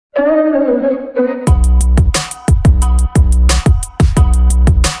Guys,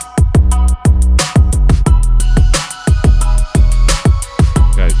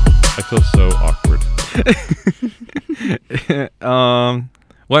 I feel so awkward.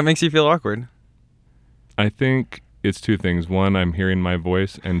 What makes you feel awkward? I think it's two things. One, I'm hearing my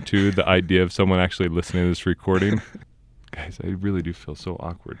voice, and two, the idea of someone actually listening to this recording. Guys, I really do feel so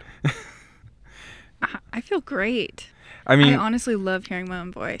awkward. I feel great. I mean, I honestly love hearing my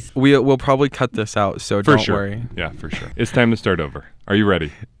own voice. we'll probably cut this out, so For don't sure. worry. Yeah, for sure. It's time to start over. Are you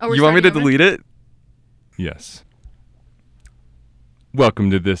ready? Oh, we're You want me to starting over? delete it? Yes.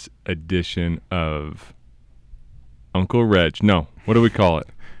 Welcome to this edition of Uncle Reg. No, what do we call it?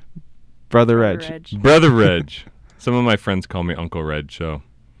 Brother Reg. Brother Reg. Some of my friends call me Uncle Reg, so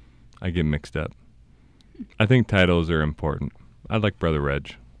I get mixed up. I think titles are important. I like Brother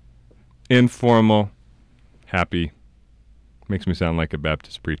Reg. Informal, happy. Makes me sound like a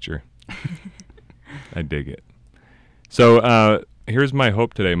Baptist preacher. I dig it. So here's my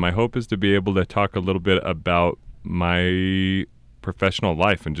hope today. My hope is to be able to talk a little bit about my professional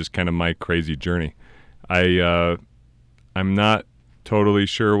life and just kind of my crazy journey. I'm not totally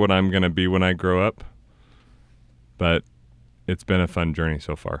sure what I'm going to be when I grow up, but it's been a fun journey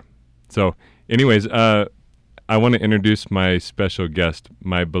so far. So anyways, I want to introduce my special guest,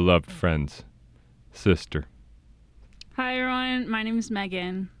 my beloved friend's sister. Hi everyone, my name is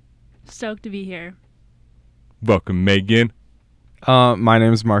Megan. Stoked to be here. Welcome, Megan. My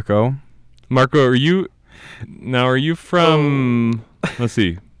name's Marco. Marco, are you from, let's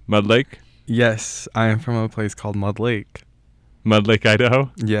see, Mud Lake? Yes, I am from a place called Mud Lake. Mud Lake, Idaho?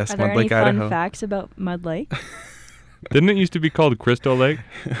 Yes, Are there Mud any Lake, fun Idaho. facts about Mud Lake? Didn't it used to be called Crystal Lake?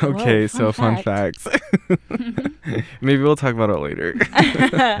 Okay, Whoa, so fun fun facts. Maybe we'll talk about it later.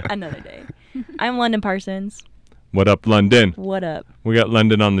 Another day. I'm London Parsons. What up, London? What up? We got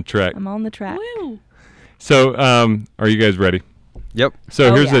London on the track. I'm on the track. Woo! So, are you guys ready? Yep. So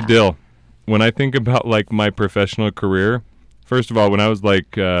Oh, here's the yeah. deal. When I think about like my professional career, first of all, when I was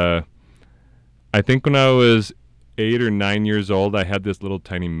like, I think when I was 8 or 9 years old, I had this little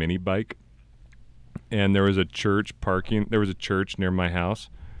tiny mini bike, and there was a church near my house,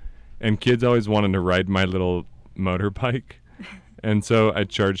 and kids always wanted to ride my little motorbike, and so I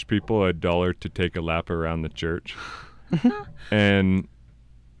charged people $1 to take a lap around the church, and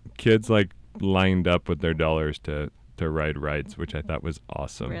kids like lined up with their dollars to ride rides, which I thought was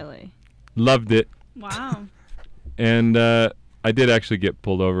awesome. Really? Loved it. Wow. And I did actually get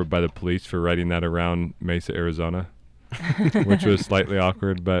pulled over by the police for riding that around Mesa, Arizona, which was slightly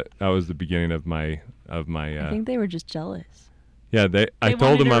awkward, but that was the beginning of my I think they were just jealous. yeah. I They told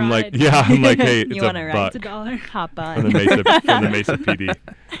wanted them, to I'm like, ride. yeah, I'm like, hey, You it's wanna a ride? buck It's $1. Hop from on. the Mesa PD.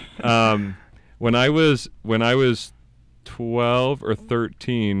 When I was 12 or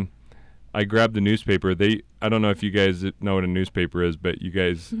 13, I grabbed the newspaper. I don't know if you guys know what a newspaper is, but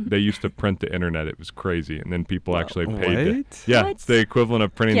they used to print the internet. It was crazy, and then people actually paid. What? Yeah, What? it's the equivalent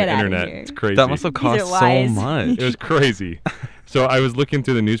of printing Get the outta internet. here. It's crazy. That must have These are cost so wise. much. It was crazy. So I was looking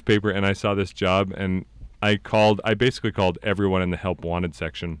through the newspaper, and I saw this job, and I basically called everyone in the help wanted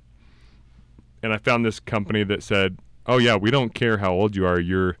section, and I found this company that said, "Oh yeah, we don't care how old you are.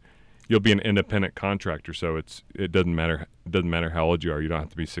 You'll be an independent contractor, so it doesn't matter. It doesn't matter how old you are. You don't have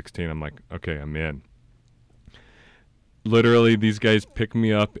to be 16." I'm like, okay, I'm in. Literally, these guys pick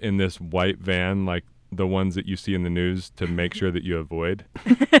me up in this white van, like the ones that you see in the news, to make sure that you avoid.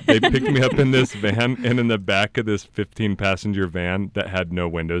 They picked me up in this van, and in the back of this 15-passenger van that had no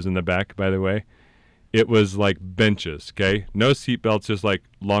windows in the back, by the way, it was like benches, okay? No seatbelts, just like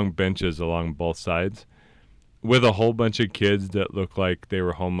long benches along both sides, with a whole bunch of kids that looked like they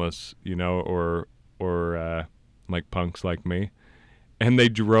were homeless, or like punks like me. And they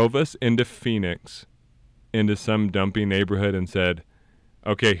drove us into Phoenix, into some dumpy neighborhood, and said,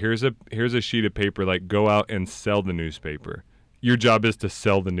 okay, here's a sheet of paper, like go out and sell the newspaper. Your job is to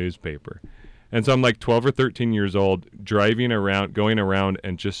sell the newspaper. And so I'm like 12 or 13 years old, going around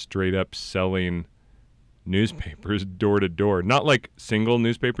and just straight up selling newspapers door to door. Not like single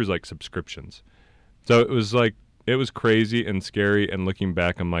newspapers, like subscriptions. So it was crazy and scary, and looking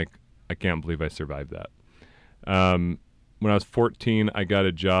back, I'm like, I can't believe I survived that. When I was 14, I got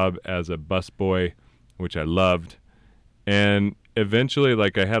a job as a busboy, which I loved. And eventually,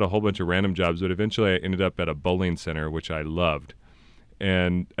 like, I had a whole bunch of random jobs, but eventually I ended up at a bowling center, which I loved.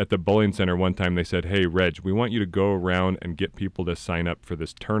 And at the bowling center one time they said, hey, Reg, we want you to go around and get people to sign up for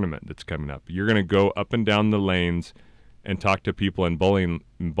this tournament that's coming up. You're going to go up and down the lanes and talk to people in bowling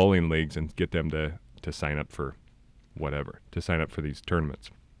leagues and get them to sign up for whatever, to sign up for these tournaments.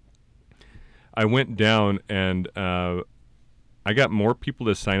 I went down, and I got more people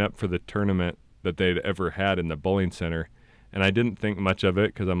to sign up for the tournament that they'd ever had in the bowling center. And I didn't think much of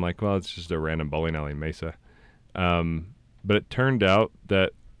it because I'm like, well, it's just a random bowling alley in Mesa. But it turned out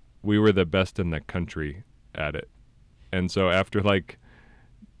that we were the best in the country at it. And so after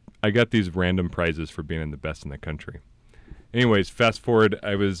I got these random prizes for being the best in the country. Anyways, fast forward,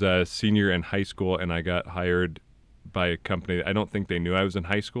 I was a senior in high school and I got hired by a company. I don't think they knew I was in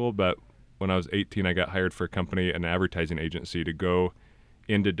high school, but when I was 18, I got hired for a company, an advertising agency, to go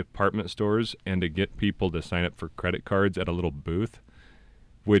into department stores and to get people to sign up for credit cards at a little booth,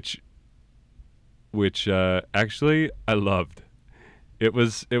 which actually I loved. It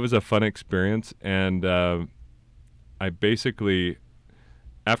was a fun experience, and I basically,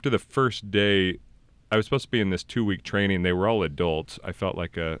 after the first day, I was supposed to be in this 2-week training. They were all adults. I felt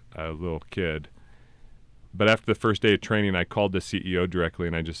like a little kid. But after the first day of training, I called the CEO directly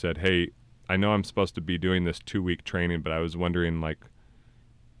and I just said, hey, I know I'm supposed to be doing this 2-week training, but I was wondering,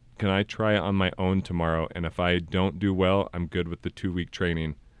 can I try it on my own tomorrow? And if I don't do well, I'm good with the 2-week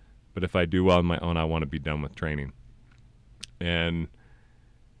training. But if I do well on my own, I want to be done with training. And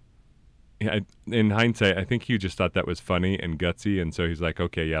in hindsight, I think he just thought that was funny and gutsy. And so he's like,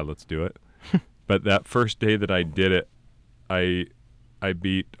 okay, yeah, let's do it. But that first day that I did it, I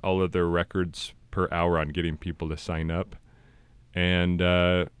beat all of their records per hour on getting people to sign up. And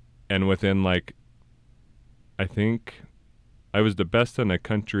within I think I was the best in the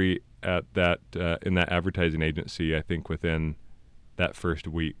country at that in that advertising agency, I think within that first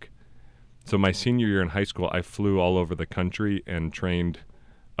week. So my senior year in high school, I flew all over the country and trained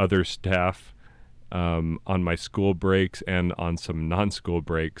other staff on my school breaks and on some non-school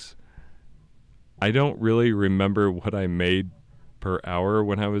breaks. I don't really remember what I made per hour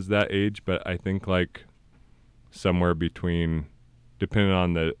when I was that age, but I think somewhere between, depending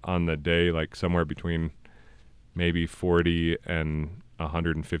on the day, somewhere between maybe $40 and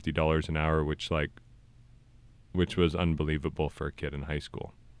 $150 an hour, which was unbelievable for a kid in high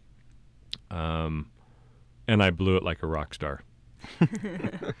school. And I blew it like a rock star.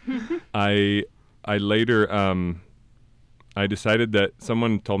 I later I decided that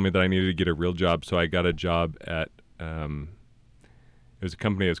someone told me that I needed to get a real job, so I got a job at it was a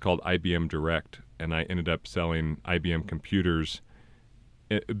company that was called IBM Direct, and I ended up selling IBM computers.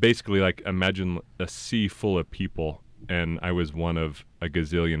 Basically, imagine a sea full of people, and I was one of a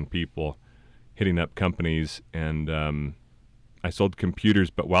gazillion people hitting up companies, and I sold computers.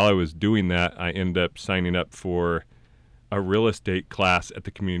 But while I was doing that, I ended up signing up for a real estate class at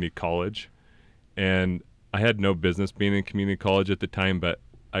the community college, and I had no business being in community college at the time, but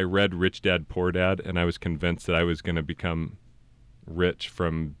I read Rich Dad Poor Dad, and I was convinced that I was going to become rich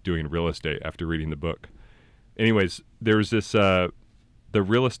from doing real estate after reading the book. Anyways, there was this the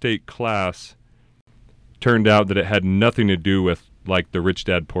real estate class turned out that it had nothing to do with the Rich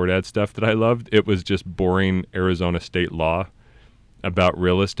Dad Poor Dad stuff that I loved. It was just boring Arizona state law about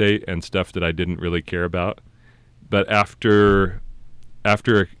real estate and stuff that I didn't really care about. But after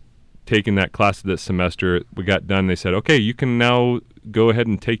taking that class this semester, we got done. They said, okay, you can now go ahead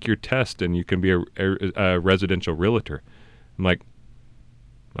and take your test and you can be a residential realtor. I'm like,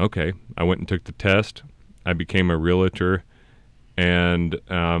 okay. I went and took the test. I became a realtor, and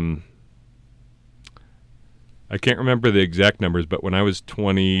I can't remember the exact numbers, but when I was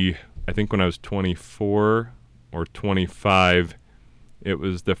 20, I think when I was 24 or 25, it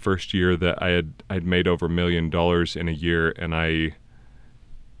was the first year that I'd made over $1 million in a year, and I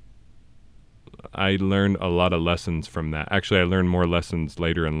learned a lot of lessons from that. Actually, I learned more lessons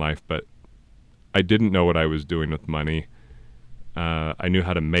later in life, but I didn't know what I was doing with money. I knew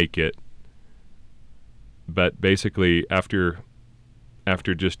how to make it, but basically after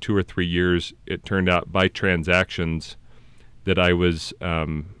just 2 or 3 years, it turned out by transactions that I was,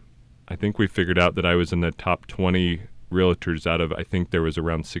 I think we figured out that I was in the top 20 realtors out of, I think there was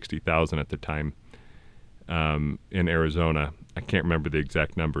around 60,000 at the time in Arizona. I can't remember the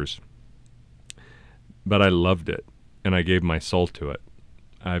exact numbers, but I loved it, and I gave my soul to it.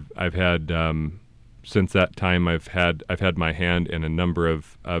 I've had since that time, I've had my hand in a number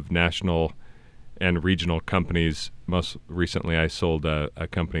of national and regional companies. Most recently, I sold a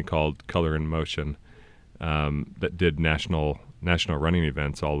company called Color in Motion that did national running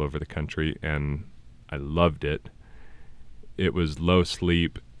events all over the country, and I loved it. It was low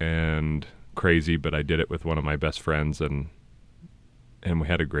sleep and crazy, but I did it with one of my best friends, and we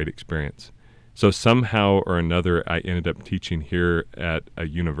had a great experience. So somehow or another, I ended up teaching here at a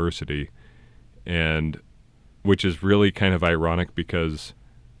university, and which is really kind of ironic because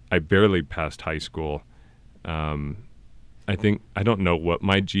I barely passed high school, I don't know what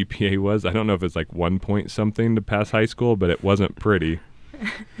my GPA was. I don't know if it's like 1 point something to pass high school, but it wasn't pretty.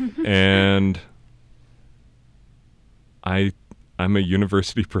 And I'm a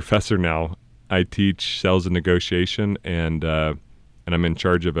university professor now. I teach sales and negotiation, and I'm in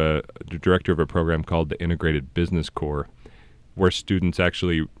charge of the director of a program called the Integrated Business Corps, where students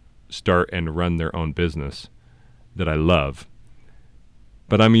actually start and run their own business that I love.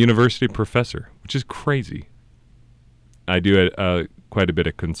 But I'm a university professor, which is crazy. I do quite a bit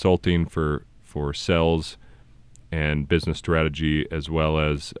of consulting for sales and business strategy, as well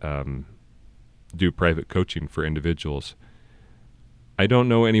as do private coaching for individuals. I don't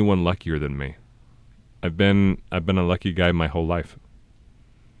know anyone luckier than me. I've been a lucky guy my whole life.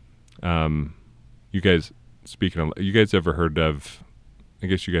 You guys ever heard of? I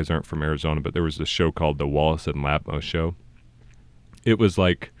guess you guys aren't from Arizona, but there was this show called The Wallace and Labmo Show. It was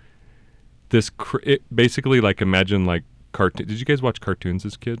like this. It basically, like, imagine like cartoon. Did you guys watch cartoons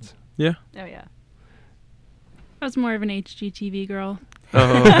as kids? Yeah. Oh yeah. I was more of an HGTV girl.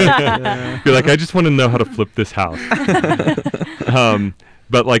 Oh. Yeah. You're like, I just want to know how to flip this house.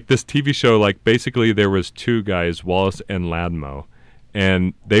 But like this TV show, like basically there was two guys, Wallace and Ladmo,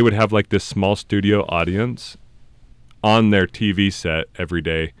 and they would have like this small studio audience on their TV set every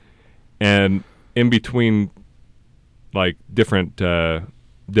day, and in between like different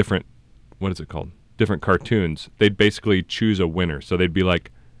what is it called? Different cartoons, they'd basically choose a winner. So they'd be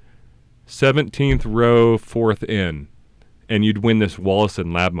like 17th row, 4th in, and you'd win this Wallace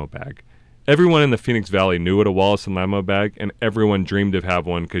and Ladmo bag. Everyone in the Phoenix Valley knew what a Wallace and Ladmo bag, and everyone dreamed of have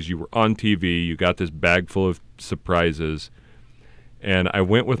one because you were on TV, you got this bag full of surprises. And I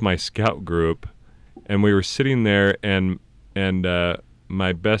went with my scout group, and we were sitting there, and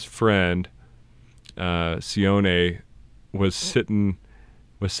my best friend, Sione, was sitting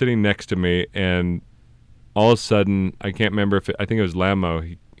next to me, and all of a sudden, I can't remember I think it was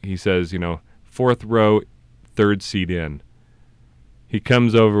Ladmo, he says, 4th row, 3rd seat in. He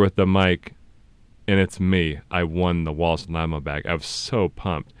comes over with the mic, and it's me. I won the Wallace and Ladmo bag. I was so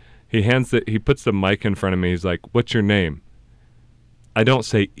pumped. He puts the mic in front of me. He's like, "What's your name?" I don't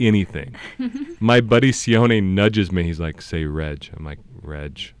say anything. My buddy Sione nudges me. He's like, "Say Reg." I'm like,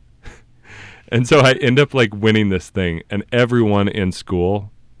 "Reg." And so I end up like winning this thing, and everyone in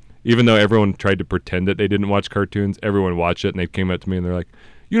school, even though everyone tried to pretend that they didn't watch cartoons, everyone watched it, and they came up to me and they're like,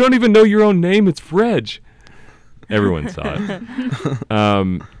 "You don't even know your own name. It's Reg." Everyone saw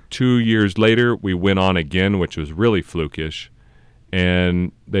it. 2 years later, we went on again, which was really flukish.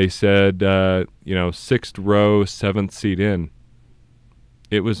 And they said, 6th row, 7th seat in.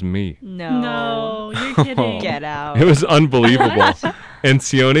 It was me. No. No, you're kidding. Get out. It was unbelievable. And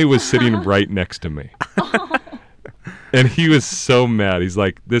Sione was sitting right next to me. And he was so mad. He's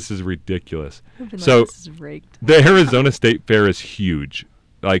like, "This is ridiculous." So this is rigged. the Arizona State Fair is huge.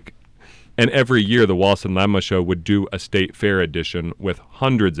 And every year, the Wallace and Ladmo Show would do a State Fair edition with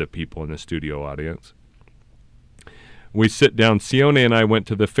hundreds of people in the studio audience. We sit down. Sione and I went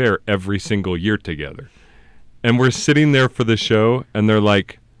to the fair every single year together. And we're sitting there for the show, and they're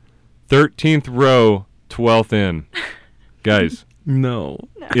like, 13th row, 12th in. Guys, No.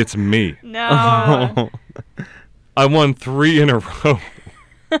 it's me. No. I won 3 in a row.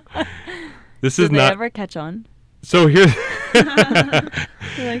 This is Did they not... ever catch on? So here...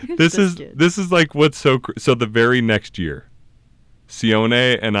 They're like, "Who's this kid?" This is like what's so the very next year,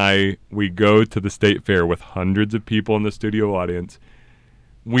 Sione and we go to the State Fair with hundreds of people in the studio audience.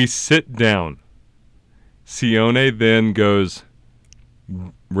 We sit down. Sione then goes,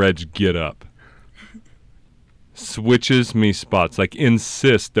 "Reg, get up." Switches me spots, like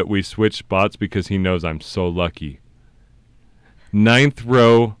insists that we switch spots because he knows I'm so lucky. 9th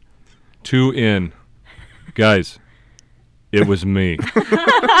row, 2 in. Guys, it was me.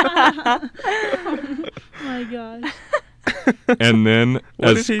 Oh my gosh. And then,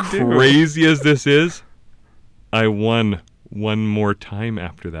 What as did he do? crazy as this is, I won one more time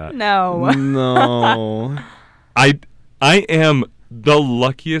after that. No. No. I am the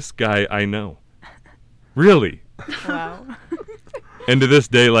luckiest guy I know. Really. Wow. And to this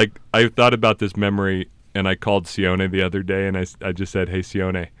day, like, I thought about this memory, and I called Sione the other day, and I just said, "Hey,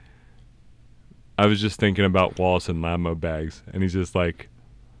 Sione, I was just thinking about Wallace and Ladmo bags." And he's just like,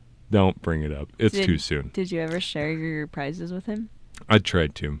 "Don't bring it up. It's too soon." Did you ever share your prizes with him? I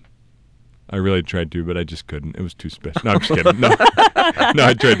tried to. I really tried to, but I just couldn't. It was too special. No, I'm just kidding. No, no,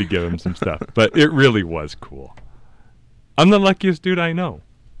 I tried to give him some stuff, but it really was cool. I'm the luckiest dude I know.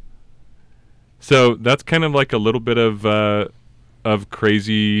 So that's kind of like a little bit of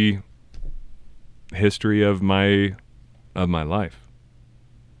crazy history of my life.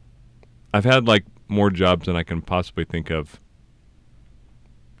 I've had like more jobs than I can possibly think of.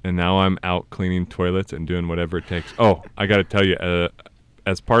 And now I'm out cleaning toilets and doing whatever it takes. Oh, I got to tell you,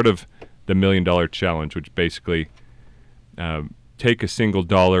 as part of the $1 Million Challenge, which basically take a single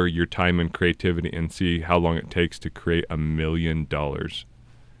dollar, your time and creativity, and see how long it takes to create $1 million.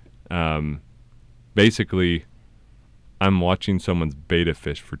 Basically, I'm watching someone's beta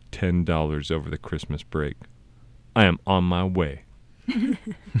fish for $10 over the Christmas break. I am on my way.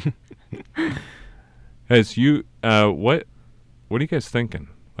 As you, what are you guys thinking?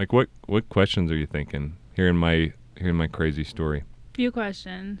 Like, what questions are you thinking? Hearing my crazy story. Few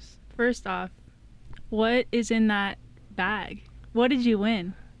questions. First off, what is in that bag? What did you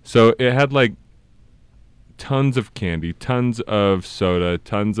win? So it had like tons of candy, tons of soda,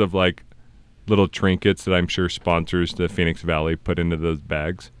 tons of like little trinkets that I'm sure sponsors the Phoenix Valley put into those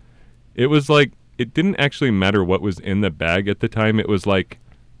bags. It was like, it didn't actually matter what was in the bag at the time. It was like,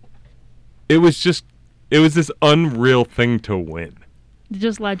 it was this unreal thing to win.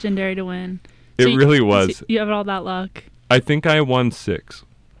 Just legendary to win. It really was. So you have all that luck. I think I won 6.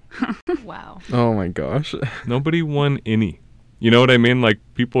 Wow. Oh my gosh. Nobody won any. You know what I mean? Like,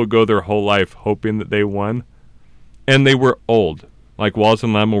 people go their whole life hoping that they won. And they were old. Like, Wallace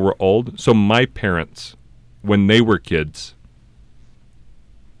and Lamel were old. So my parents, when they were kids,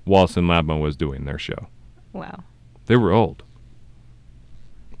 Wallace and Lamel was doing their show. Wow. They were old.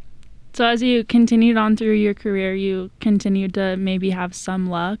 So as you continued on through your career, you continued to maybe have some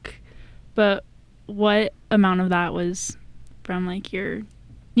luck. But what amount of that was from like your,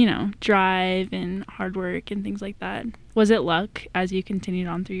 drive and hard work and things like that? Was it luck as you continued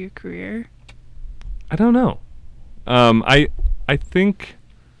on through your career? I don't know. I think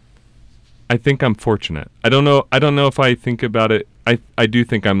I'm fortunate. I don't know if I think about it. I do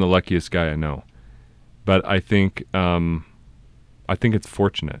think I'm the luckiest guy I know. But I think it's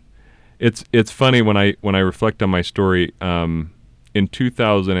fortunate. It's funny when I reflect on my story. In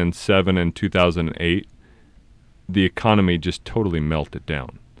 2007 and 2008, the economy just totally melted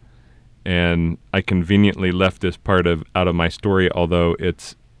down, and I conveniently left this part out of my story. Although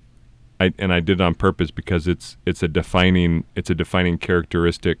I did it on purpose because it's a defining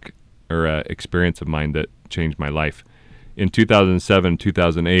characteristic or experience of mine that changed my life. In 2007,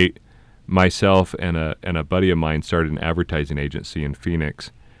 2008, myself and a buddy of mine started an advertising agency in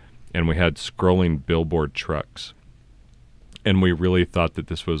Phoenix. And we had scrolling billboard trucks. And we really thought that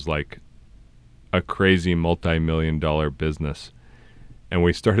this was like a crazy multi-million-dollar business. And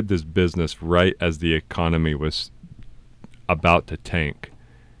we started this business right as the economy was about to tank.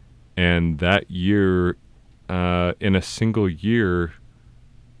 And that year, in a single year,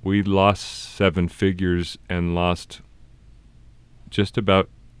 we lost 7 figures and lost just about,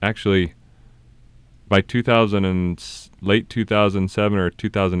 actually, by late 2007 or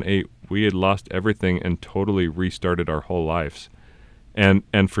 2008, we had lost everything and totally restarted our whole lives. And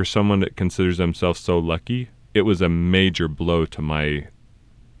for someone that considers themselves so lucky, it was a major blow to my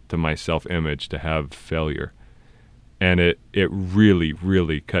self-image to have failure. And it really,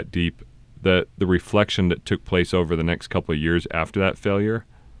 really cut deep. The reflection that took place over the next couple of years after that failure,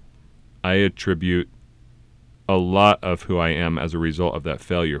 I attribute a lot of who I am as a result of that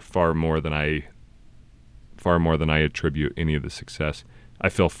failure far more than I attribute any of the success. I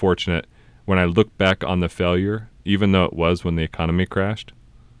feel fortunate when I look back on the failure, even though it was when the economy crashed.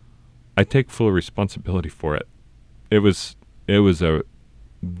 I take full responsibility for it. It was a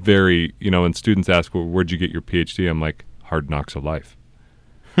very, when students ask, well, where'd you get your PhD? I'm like, hard knocks of life.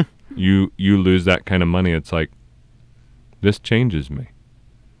 You lose that kind of money. It's like, this changes me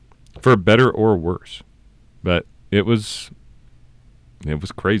for better or worse. But it was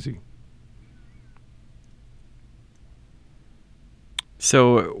crazy.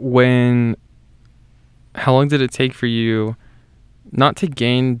 So how long did it take for you not to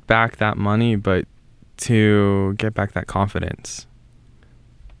gain back that money, but to get back that confidence?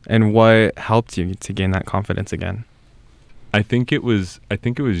 And what helped you to gain that confidence again? I think it was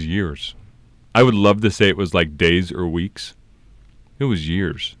years. I would love to say it was like days or weeks. It was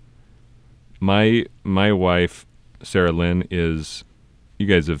years. My wife, Sarah Lynn, is, you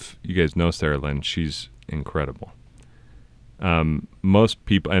guys know Sarah Lynn. She's incredible. Most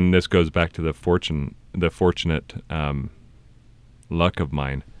people, and this goes back to the fortunate luck of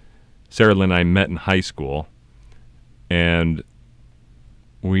mine. Sarah Lynn and I met in high school, and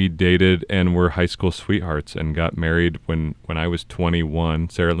we dated and were high school sweethearts and got married when I was 21.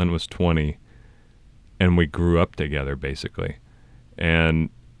 Sarah Lynn was 20, and we grew up together basically.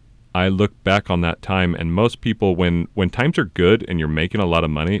 And I look back on that time, and most people, when times are good and you're making a lot of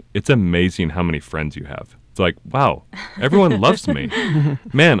money, it's amazing how many friends you have. It's like, wow, everyone loves me.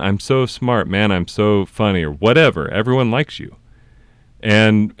 Man, I'm so smart. Man, I'm so funny, or whatever. Everyone likes you.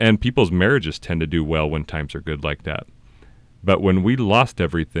 And people's marriages tend to do well when times are good like that. But when we lost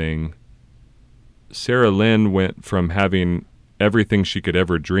everything, Sarah Lynn went from having everything she could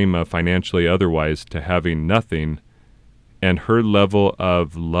ever dream of financially otherwise to having nothing, and her level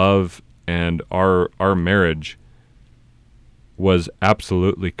of love and our marriage was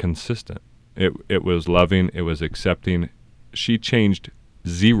absolutely consistent. It was loving, it was accepting. She changed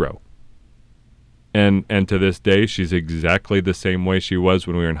zero. And to this day, she's exactly the same way she was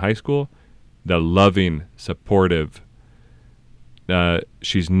when we were in high school. The loving, supportive.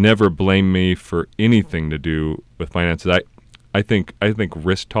 She's never blamed me for anything to do with finances. I think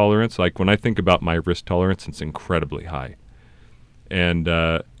risk tolerance, like when I think about my risk tolerance, it's incredibly high. And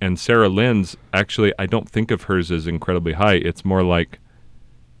Sarah Lynn's, actually, I don't think of hers as incredibly high. It's more like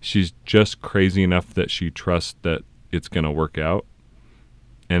she's just crazy enough that she trusts that it's going to work out.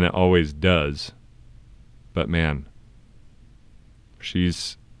 And it always does. But man,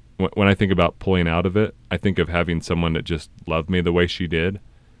 when I think about pulling out of it, I think of having someone that just loved me the way she did,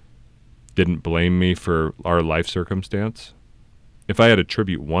 didn't blame me for our life circumstance. If I had to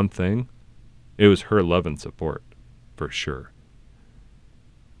attribute one thing, it was her love and support, for sure.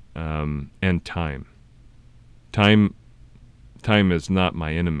 And time. Time is not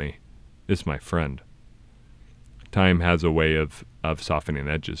my enemy. It's my friend. Time has a way of softening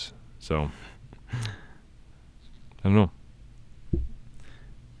edges. So, I don't know.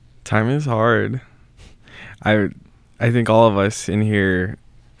 Time is hard. I think all of us in here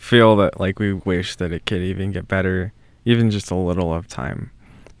feel that like we wish that it could even get better, even just a little of time.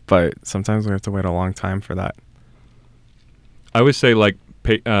 But sometimes we have to wait a long time for that. I would say like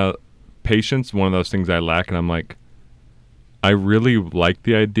patience, one of those things I lack, and I'm like, I really like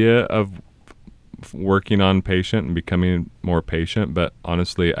the idea of working on patient and becoming more patient, but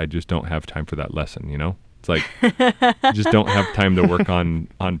honestly, I just don't have time for that lesson, you know? It's like, I just don't have time to work on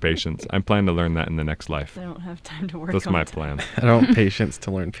patience. I'm planning to learn that in the next life. I don't have time to work That's on my time. plan. I don't want patience to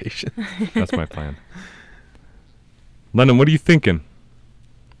learn patience. That's my plan. Lennon, what are you thinking?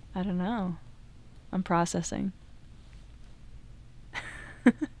 I don't know. I'm processing.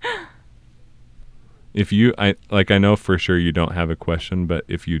 If you, I know for sure you don't have a question, but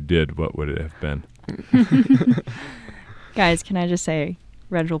if you did, what would it have been? Guys, can I just say,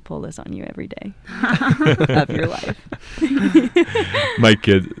 Reg will pull this on you every day of your life. My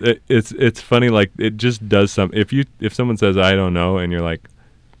kids, it's funny, like it just does something. If someone says I don't know, and you're like,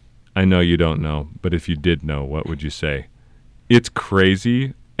 I know you don't know, but if you did know, what would you say? It's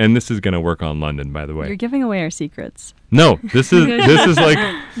crazy, and this is gonna work on London, by the way. You're giving away our secrets. No, this is like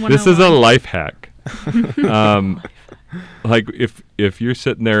this is a life hack. Like if you're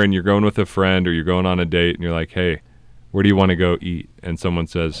sitting there and you're going with a friend or you're going on a date and you're like, hey, where do you want to go eat? And someone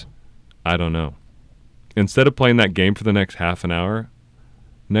says, I don't know. Instead of playing that game for the next half an hour,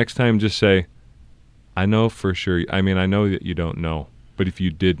 next time just say, I know for sure. I mean, I know that you don't know, but if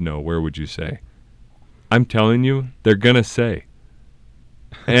you did know, where would you say? I'm telling you, they're going to say.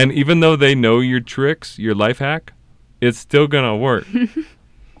 And even though they know your tricks, your life hack, it's still going to work.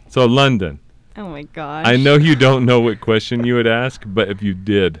 So London, Oh my gosh. I know you don't know what question you would ask, but if you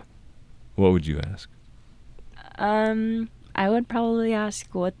did, what would you ask? I would probably ask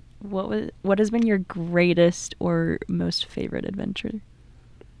what has been your greatest or most favorite adventure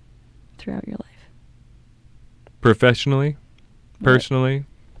throughout your life? Professionally? Personally?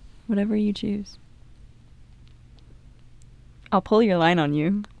 Whatever you choose. I'll pull your line on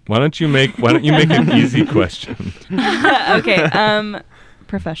you. Why don't you make an easy question? Okay,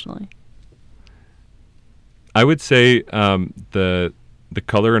 professionally. I would say the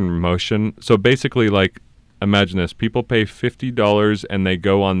color and motion. So basically, like, imagine this. People pay $50 and they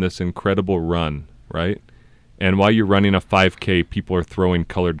go on this incredible run, right? And while you're running a 5K, people are throwing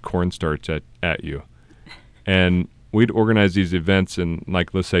colored cornstarch at you. And we'd organize these events in,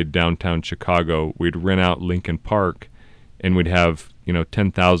 like, let's say downtown Chicago. We'd rent out Lincoln Park, and we'd have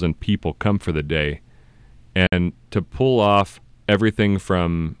 10,000 people come for the day. And to pull off everything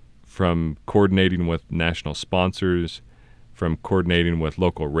from coordinating with national sponsors, from coordinating with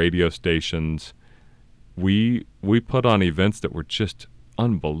local radio stations, we put on events that were just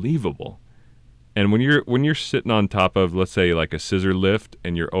unbelievable. And when you're sitting on top of, let's say, like a scissor lift,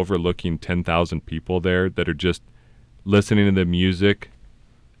 and you're overlooking 10,000 people there that are just listening to the music,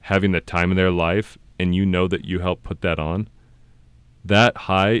 having the time of their life, and you know that you helped put that on, that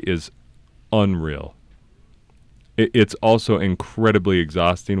high is unreal. It's also incredibly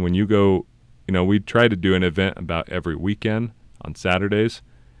exhausting when you go, we try to do an event about every weekend on Saturdays.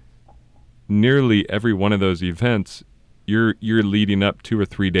 nearly every one of those events, you're leading up 2 or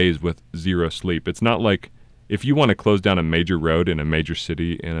 3 days with zero sleep. It's not like if you want to close down a major road in a major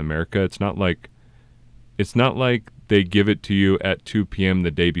city in America, it's not like they give it to you at 2 p.m.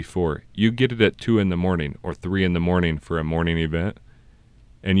 the day before. You get it at 2 in the morning or 3 in the morning for a morning event,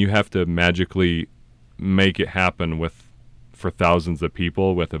 and you have to magically make it happen for thousands of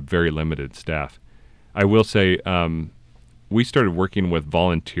people with a very limited staff. I will say we started working with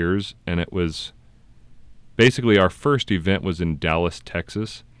volunteers, and it was basically our first event was in Dallas,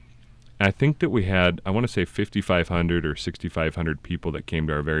 Texas. I think that we had, I want to say 5,500 or 6,500 people that came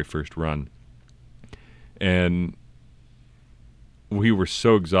to our very first run. And we were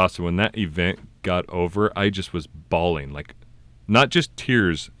so exhausted. When that event got over, I just was bawling, like not just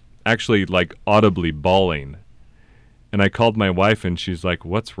tears, actually like audibly bawling. And I called my wife and she's like,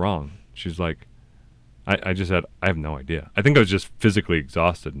 "What's wrong?" She's like, I just said, "I have no idea." I think I was just physically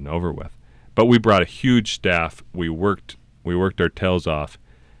exhausted and over with. But we brought a huge staff. We worked our tails off.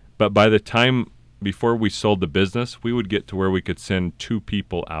 But by the time before we sold the business, we would get to where we could send 2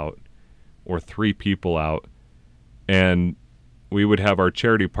 people out or 3 people out, and we would have our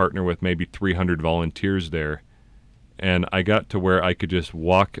charity partner with maybe 300 volunteers there. And I got to where I could just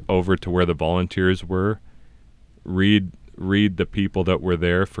walk over to where the volunteers were, read the people that were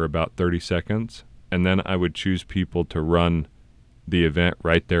there for about 30 seconds, and then I would choose people to run the event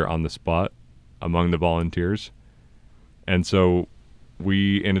right there on the spot among the volunteers. And so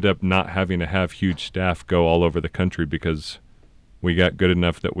we ended up not having to have huge staff go all over the country because we got good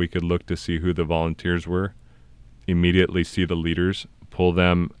enough that we could look to see who the volunteers were, immediately see the leaders, pull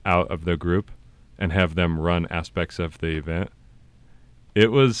them out of the group, and have them run aspects of the event.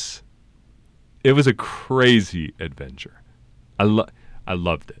 It was a crazy adventure. I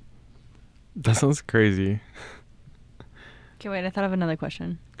loved it. That sounds crazy. Okay, wait, I thought of another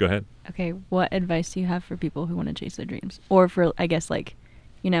question. Go ahead. Okay, what advice do you have for people who want to chase their dreams? Or for, I guess, like,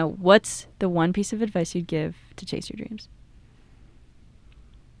 what's the one piece of advice you'd give to chase your dreams?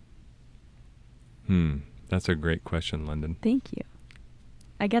 That's a great question, London. Thank you.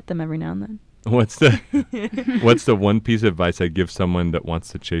 I get them every now and then. What's the one piece of advice I give someone that wants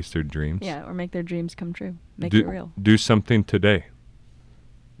to chase their dreams? Yeah, or make their dreams come true. Make it real. Do something today.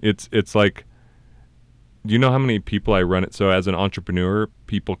 It's like, do you know how many people I run it? So as an entrepreneur,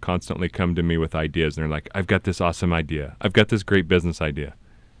 people constantly come to me with ideas, and they're like, "I've got this awesome idea. I've got this great business idea."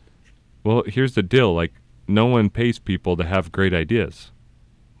 Well, here's the deal. Like, no one pays people to have great ideas.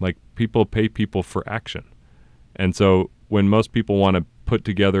 Like, people pay people for action. And so when most people want to put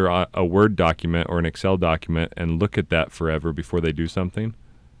together a Word document or an Excel document and look at that forever before they do something,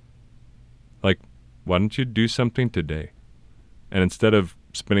 like, why don't you do something today? And instead of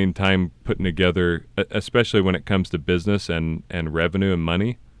spending time putting together, especially when it comes to business and revenue and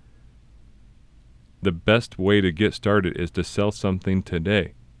money, the best way to get started is to sell something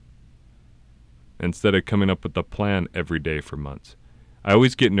today instead of coming up with a plan every day for months. I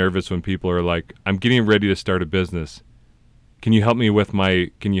always get nervous when people are like, "I'm getting ready to start a business. Can you help me with my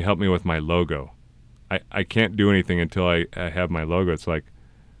logo?" I can't do anything until I have my logo. It's like,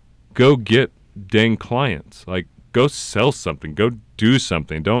 go get dang clients. Like, go sell something. Go do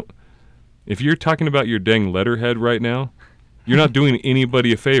something. If you're talking about your dang letterhead right now, you're not doing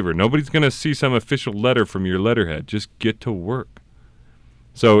anybody a favor. Nobody's going to see some official letter from your letterhead. Just get to work.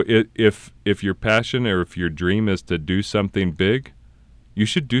 So if your passion or if your dream is to do something big, you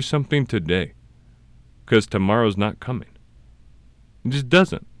should do something today, because tomorrow's not coming. It just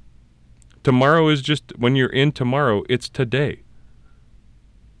doesn't. Tomorrow is just, when you're in tomorrow, it's today.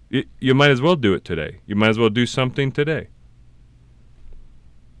 You might as well do it today. You might as well do something today.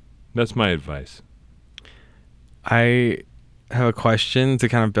 That's my advice. I have a question to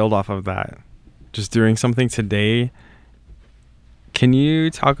kind of build off of that. Just doing something today. Can you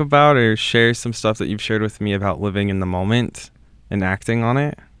talk about or share some stuff that you've shared with me about living in the moment and acting on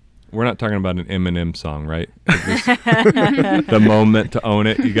it? We're not talking about an Eminem song, right? The moment to own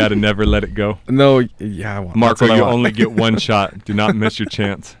it. You got to never let it go. No, yeah. Well, Marco, you only get one shot. Do not miss your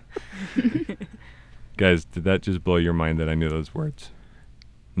chance. Guys, did that just blow your mind that I knew those words?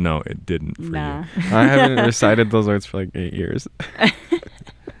 No, it didn't for Nah. you. I haven't recited those words for like 8 years.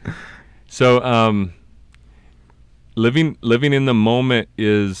 So, living in the moment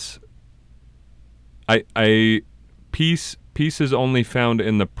is, peace is only found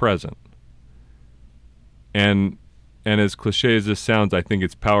in the present. And as cliche as this sounds, I think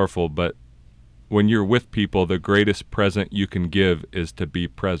it's powerful, but when you're with people, the greatest present you can give is to be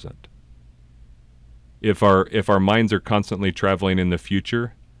present. If our minds are constantly traveling in the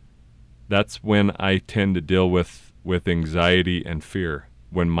future, that's when I tend to deal with anxiety and fear.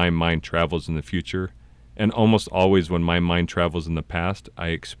 when my mind travels in the future. And almost always when my mind travels in the past, I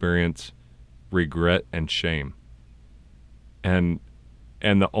experience regret and shame. And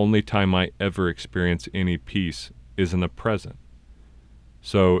the only time I ever experience any peace is in the present.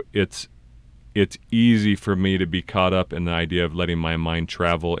 So it's easy for me to be caught up in the idea of letting my mind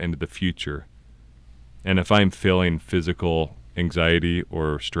travel into the future. And if I'm feeling physical anxiety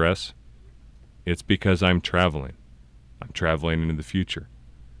or stress, it's because I'm traveling. I'm traveling into the future.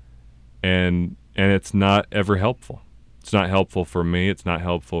 And it's not ever helpful. It's not helpful for me. It's not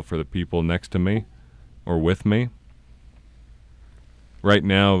helpful for the people next to me or with me. Right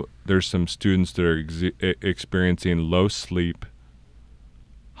now, there's some students that are experiencing low sleep,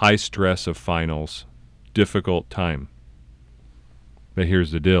 high stress of finals, difficult time. But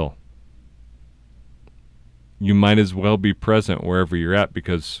here's the deal. You might as well be present wherever you're at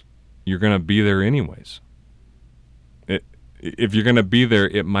because you're going to be there anyways. If you're going to be there,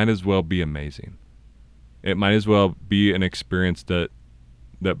 it might as well be amazing. It might as well be an experience that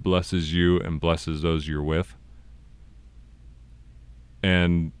blesses you and blesses those you're with.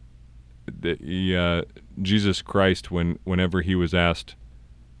 And Jesus Christ, whenever he was asked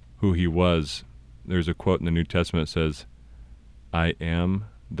who he was, there's a quote in the New Testament that says, "I am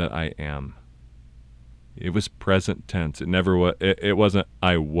that I am." It was present tense. It never was. It wasn't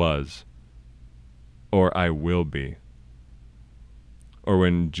 "I was" or "I will be." Or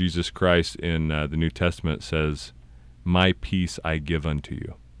when Jesus Christ in the New Testament says, "My peace I give unto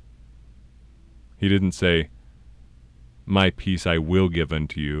you." He didn't say, "My peace I will give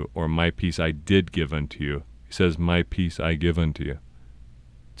unto you," or "My peace I did give unto you." He says, "My peace I give unto you."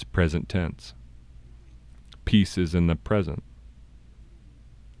 It's present tense. Peace is in the present.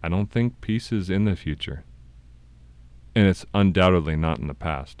 I don't think peace is in the future. And it's undoubtedly not in the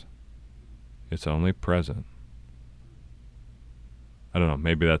past. It's only present. I don't know,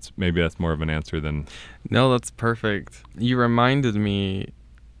 maybe that's more of an answer than... No, that's perfect. You reminded me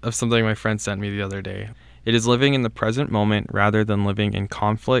of something my friend sent me the other day. It is living in the present moment rather than living in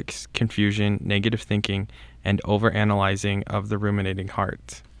conflicts, confusion, negative thinking, and overanalyzing of the ruminating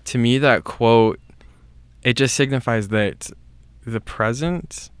heart. To me, that quote, it just signifies that the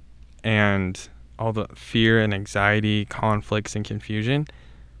present and all the fear and anxiety, conflicts and confusion,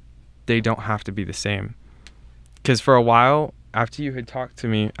 they don't have to be the same. Because for a while, after you had talked to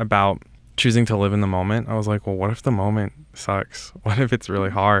me about choosing to live in the moment, I was like, well, what if the moment sucks? What if it's really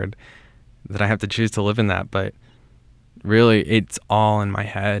hard that I have to choose to live in that? But really, it's all in my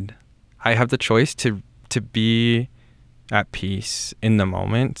head. I have the choice to be at peace in the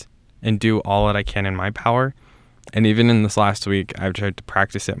moment and do all that I can in my power. And even in this last week, I've tried to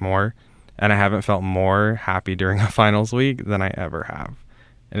practice it more, and I haven't felt more happy during a finals week than I ever have.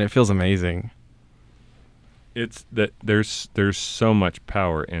 And it feels amazing. It's that there's so much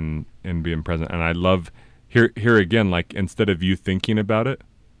power in being present, and I love here again, like, instead of you thinking about it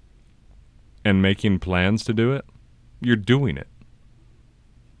and making plans to do it, you're doing it.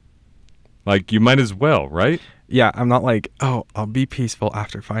 Like, you might as well, right? Yeah, I'm not like, oh, I'll be peaceful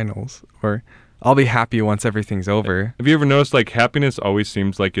after finals, or I'll be happy once everything's over. Have you ever noticed, like, happiness always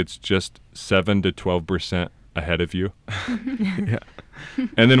seems like it's just 7 to 12% ahead of you? Yeah.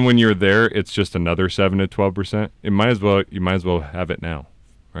 And then when you're there, it's just another 7 to 12%. You might as well have it now,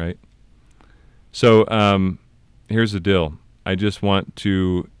 right? So here's the deal. I just want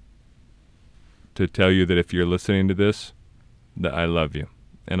to tell you that if you're listening to this, that I love you,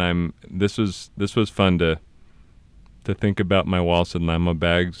 and this was fun to think about my Wallace and Lamma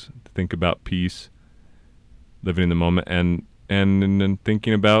bags, to think about peace, living in the moment, and then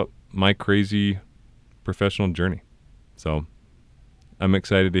thinking about my crazy professional journey. So I'm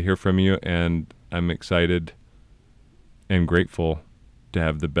excited to hear from you, and I'm excited and grateful to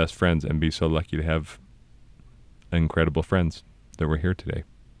have the best friends and be so lucky to have incredible friends that were here today.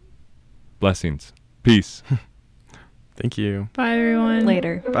 Blessings. Peace. Thank you. Bye, everyone.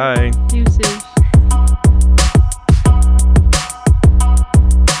 Later. Bye. Deuces.